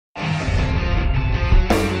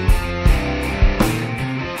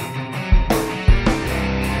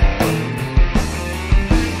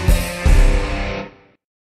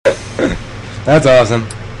That's awesome.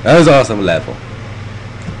 That was awesome level.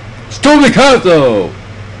 Storm the castle!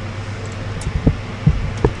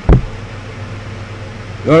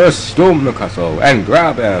 Let's storm the castle and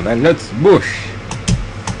grab him and let's push.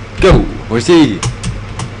 Go, horsey.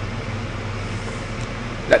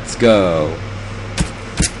 Let's go.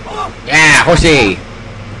 Yeah, horsey.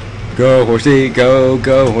 Go, horsey. Go,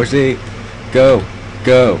 go, horsey. Go,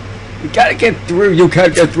 go. We gotta get through. You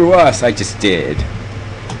can't get through us. I just did.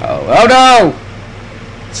 Oh no!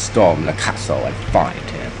 Storm the castle and find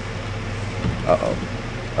him.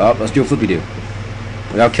 Oh, let's do a flippy do.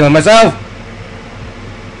 Without killing myself.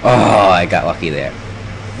 Oh, I got lucky there.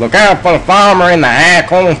 Look out for the farmer in the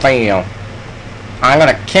cornfield. I'm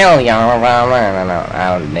gonna kill you.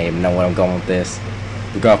 I don't even know where I'm going with this.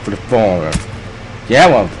 Look out for the farmer. Yeah,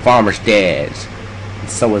 well, the farmer's dead. And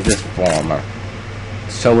so is this farmer.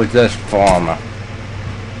 So is this farmer.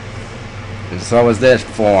 And so is this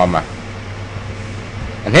farmer.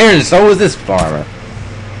 And here, so is this farmer.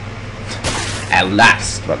 At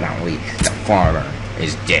last, but not least, the farmer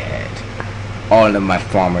is dead. All of my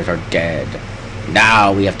farmers are dead.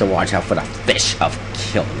 Now we have to watch out for the fish of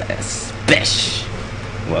kill this. Fish.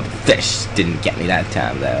 Well, the fish didn't get me that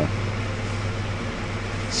time, though.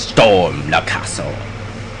 Storm the castle.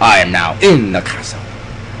 I am now in the castle.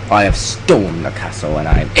 I have stormed the castle, and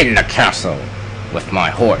I am in the castle with my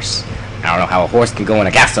horse. I don't know how a horse can go in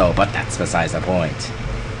a castle, but that's besides the point.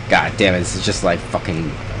 God damn it, this is just like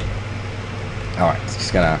fucking... Alright, it's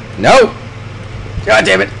just gonna... No! God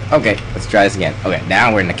damn it! Okay, let's try this again. Okay,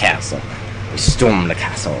 now we're in the castle. We storm the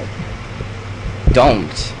castle.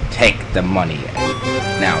 Don't take the money.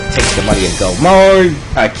 Now, take the money and go. Mine!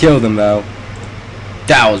 I killed him, though.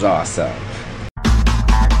 That was awesome.